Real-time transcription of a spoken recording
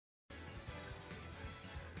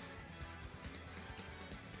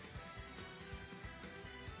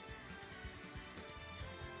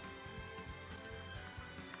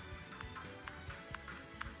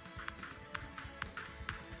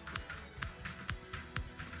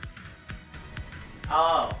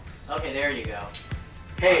Oh, okay, there you go.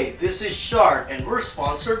 Hey, this is Shark, and we're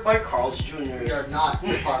sponsored by Carl's Jr. We are not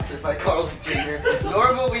sponsored by Carl's Jr.,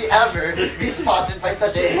 nor will we ever be sponsored by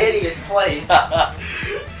such a hideous place.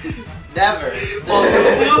 Never.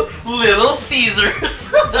 Welcome to Little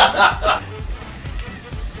Caesars.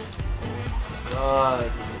 God.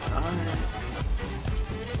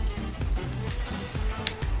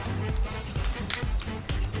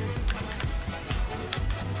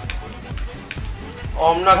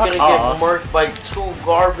 Oh, I'm not gonna get marked by 2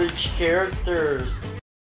 garbage characters.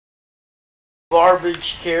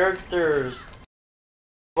 Garbage characters.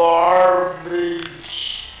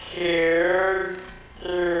 Garbage characters.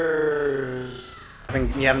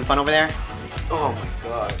 You having fun over there? Oh my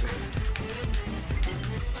god.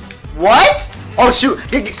 What? Oh shoot!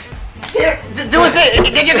 Here, do it!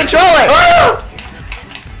 Get your controller!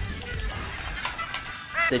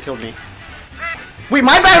 They killed me. Wait,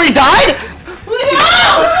 my battery died?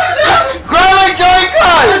 Grab my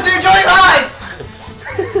Joy-Con! Where's your Joy-Cons?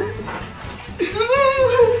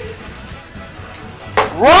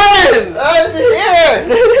 Run! Here!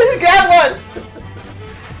 Grab one!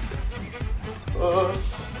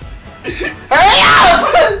 Hurry up!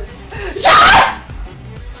 Shut!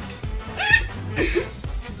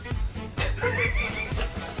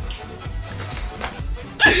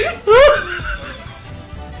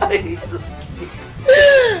 I hate this.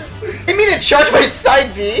 I mean to charge my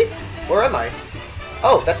side B? Where am I?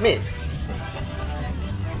 Oh, that's me.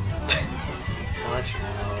 Watch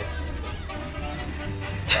out.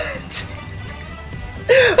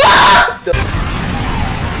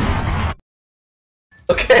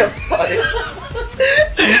 Okay, I'm sorry.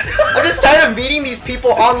 I'm just tired of meeting these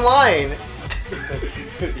people online.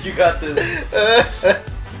 You got this.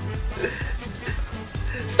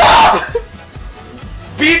 Stop!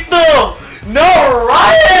 Beat them! No,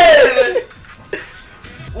 Ryan!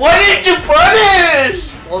 Why did you punish?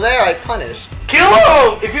 Well, there, I punished. Kill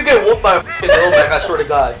him! If you get whooped by a f***ing Novak, I swear to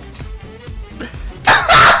God.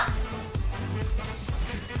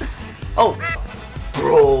 Oh.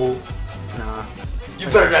 Bro. Nah. You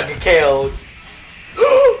better not get KO'd.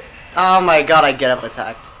 Oh my god, I get up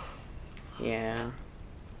attacked. Yeah.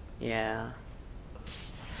 Yeah.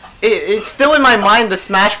 It's still in my mind the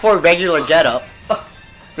Smash 4 regular get up.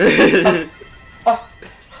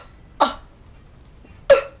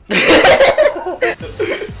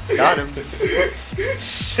 Got him.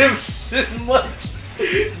 Simpson much.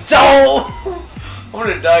 Don't! I'm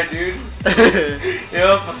gonna die, dude.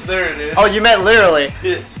 Yep, there it is. Oh, you meant literally.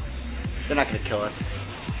 Yeah. They're not gonna kill us.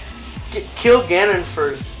 Kill Ganon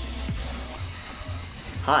first.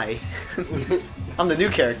 Hi. I'm the new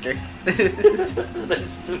character.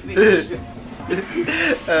 There's too many.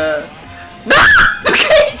 No!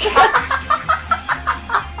 Okay!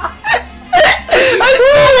 I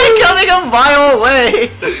saw it coming a mile away!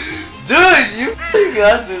 Dude, you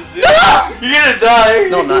got this, dude. No! You're gonna die.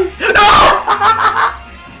 No, I'm not. No!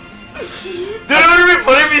 Dude, it would be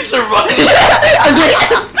funny if he survived. And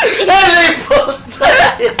they both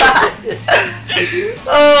died.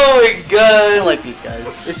 Oh my god. I don't like these guys.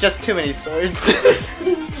 It's just too many swords.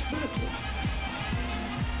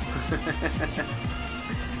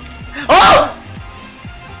 Oh!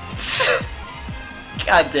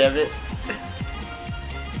 God damn it.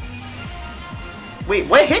 Wait,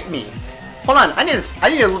 what hit me? Hold on, I need to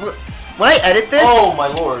when I edit this. Oh my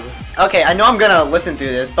lord. Okay, I know I'm gonna listen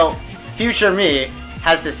through this, but future me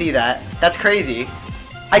has to see that. That's crazy.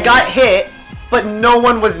 I got hit, but no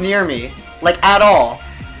one was near me. Like, at all.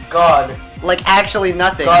 God. Like, actually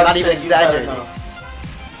nothing. God I'm not even said you had exaggerating.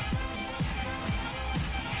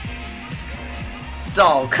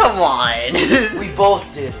 Oh, come on. We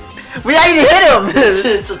both did it. I didn't hit him!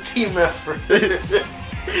 It's a team effort.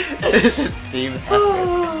 Team effort.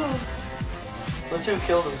 Let's see who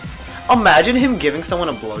killed him. Imagine him giving someone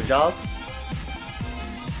a blowjob.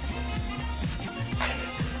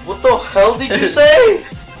 What the hell did you say?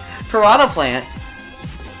 Piranha plant.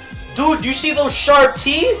 Dude, you see those sharp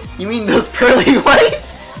teeth? You mean those pearly whites?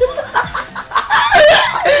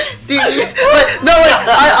 Dude, no,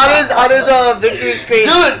 like on his victory screen.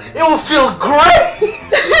 Dude, it will feel great.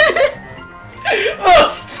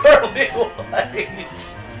 Those pearly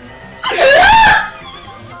whites.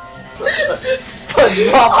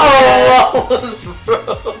 SpongeBob. Oh,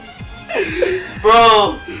 bro.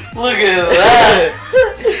 Bro, look at that.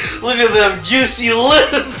 Look at them juicy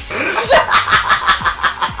lips.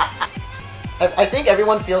 I think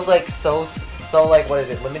everyone feels like so like, what is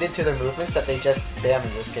it, limited to their movements that they just spam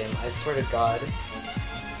in this game. I swear to God.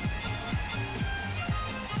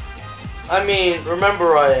 I mean, remember,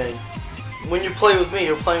 Ryan, when you play with me,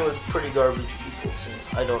 you're playing with pretty garbage people. So.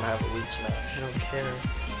 I don't have a weak smash. I don't care.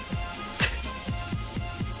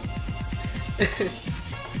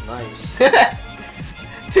 Nice.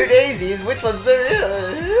 2 daisies, which one's the real?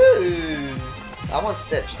 I want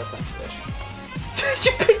Stitch, that's not Stitch.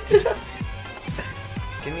 You picked it up.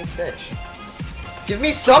 Give me Stitch. Give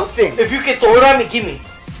me something! If you can throw it at me, give me.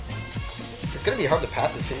 It's gonna be hard to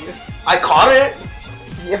pass it to you. I caught it!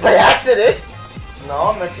 Yeah, by accident! No,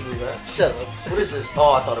 I'm meant to do that. Shut up. What is this?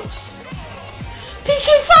 Oh, I thought it was...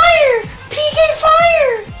 PK Fire! PK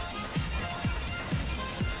Fire!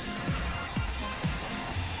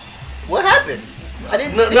 What happened? I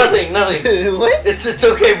didn't see nothing, nothing. What? It's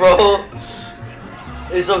okay, bro.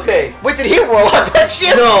 It's okay. Wait, did he roll up that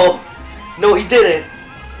shit? No. No, he didn't.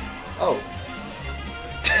 Oh.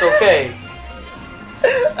 It's okay.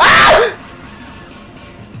 Ah!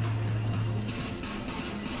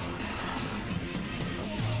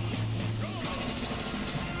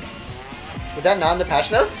 Was that not in the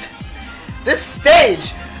patch notes? This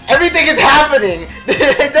stage! Everything is happening!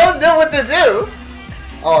 I don't know what to do!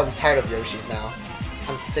 Oh, I'm tired of Yoshis now.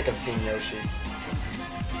 I'm sick of seeing Yoshis.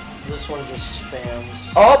 This one just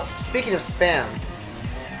spams. Oh, speaking of spam.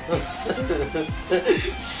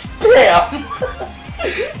 Spam!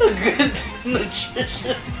 A good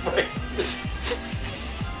nutritious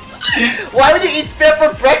breakfast. Why would you eat spam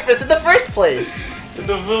for breakfast in the first place? In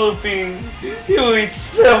the Philippines, you eat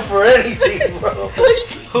spam for anything, bro.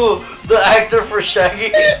 Who? The actor for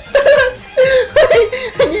Shaggy? Wait,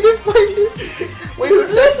 I need to find it. Wait, who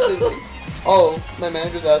texted me? Oh, my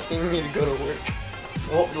manager's asking me to go to work.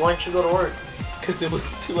 Well, why don't you go to work? Because it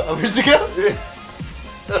was 2 hours ago.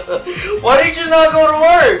 Why did you not go to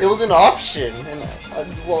work? It was an option, and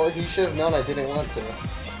well, he should have known I didn't want to.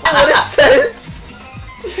 What it says?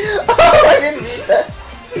 Oh, I didn't read that.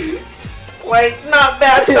 Wait, not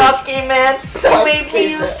bad, Sasuke man. Sasuke Made me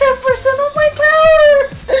use man. 10% of my power.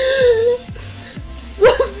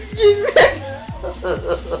 Sasuke man.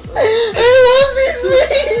 I love these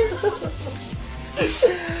memes.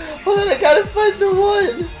 Hold on, I gotta find the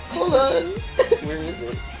one. Hold on. Where is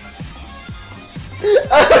it?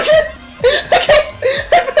 Okay. Okay.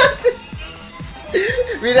 I found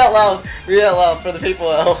it. Read out loud. Read out loud for the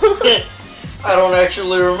people at home. I don't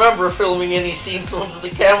actually remember filming any scenes once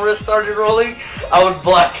the camera started rolling. I would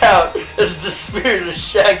black out as the spirit of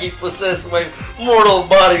Shaggy possessed my mortal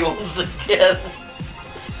body once again.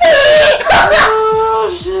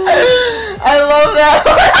 Oh shit. I love that.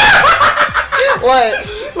 What?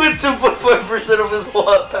 With 2.5% of his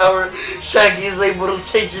watt power, Shaggy is able to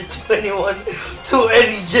change it to anyone, to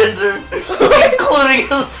any gender, including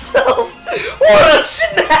himself. What a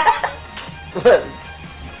snack!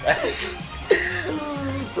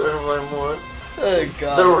 More. Oh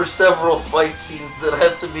god. There were several fight scenes that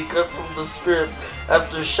had to be cut from the script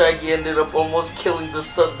after Shaggy ended up almost killing the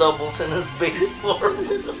stunt doubles in his base form.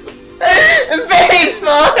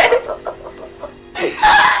 Baseball!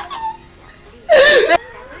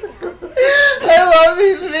 I love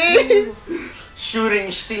these memes!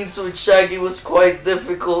 Shooting scenes with Shaggy was quite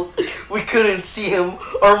difficult. We couldn't see him.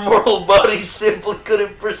 Our mortal bodies simply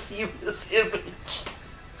couldn't perceive his image.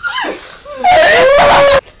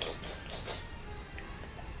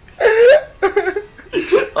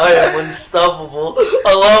 I am unstoppable.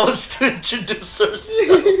 Allow us to introduce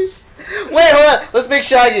ourselves. Wait, hold on. Let's make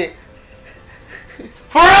Shaggy.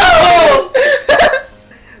 For real!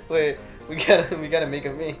 Wait, we gotta make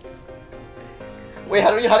a me. Wait,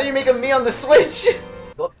 how do you make a me on the Switch?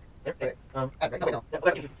 Go Wait, there. no.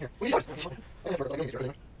 Here.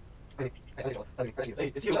 Hey,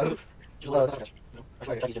 it's you.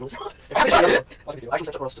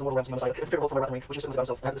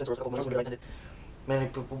 Many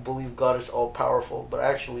people believe God is all powerful, but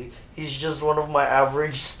actually, he's just one of my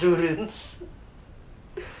average students.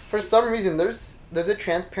 For some reason, there's a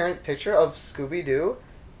transparent picture of Scooby-Doo,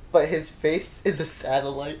 but his face is a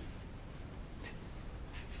satellite.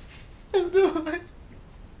 I don't know why.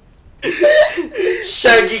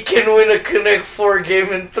 Shaggy can win a Connect 4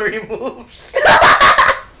 game in 3 moves.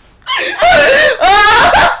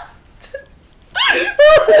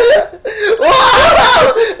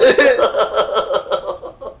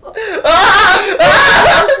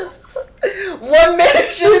 One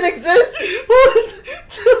minute shouldn't exist. 1,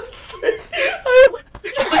 2,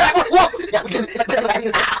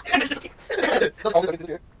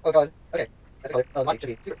 3. Oh god. Okay. That's color. Light should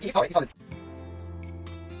be. He's on it.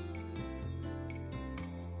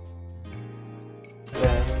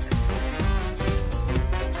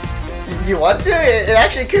 You want to? It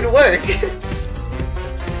actually could work.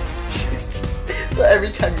 So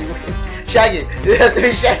every time you win, Shaggy. It has to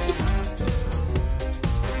be Shaggy.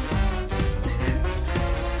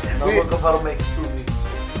 Now look up how to make Scooby.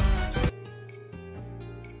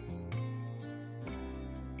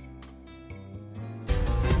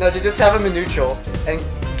 No, to just have him in neutral and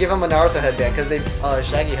give him a Naruto headband because they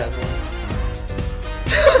Shaggy has one.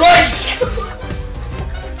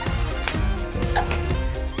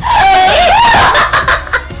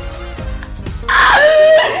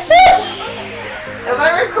 Am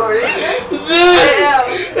I recording this? Dude, I am.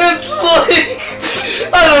 it's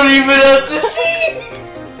like I don't even have to see.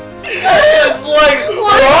 It's like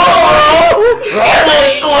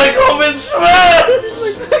it's like I'm in Smash.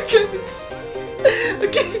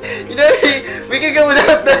 Okay, you know we can go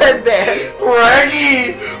without the headband.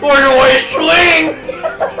 Raggy, where do I swing?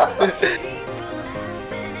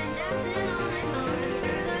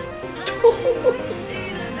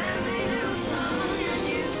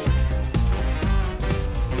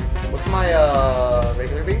 What's my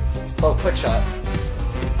regular beat? Oh, put shot.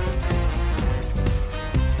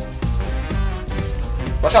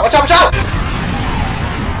 Watch out! Watch out! Watch out!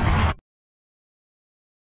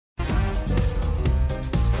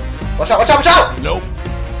 Watch out! Watch out! Watch out! Nope.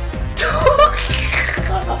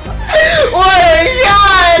 What a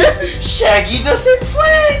god! Shaggy doesn't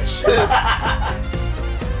flinch.